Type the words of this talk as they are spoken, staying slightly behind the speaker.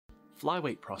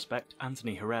Flyweight prospect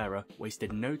Anthony Herrera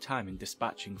wasted no time in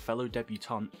dispatching fellow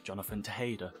debutant Jonathan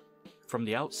Tejeda. From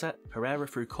the outset, Herrera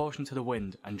threw caution to the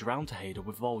wind and drowned Tejeda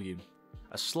with volume.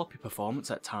 A sloppy performance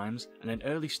at times and an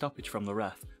early stoppage from the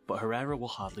ref, but Herrera will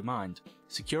hardly mind.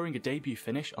 Securing a debut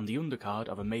finish on the undercard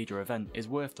of a major event is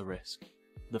worth the risk.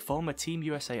 The former Team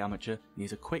USA amateur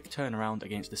needs a quick turnaround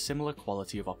against a similar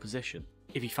quality of opposition.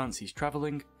 If he fancies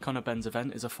travelling, Conor Benn's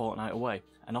event is a fortnight away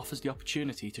and offers the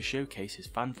opportunity to showcase his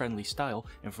fan-friendly style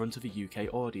in front of a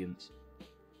UK audience.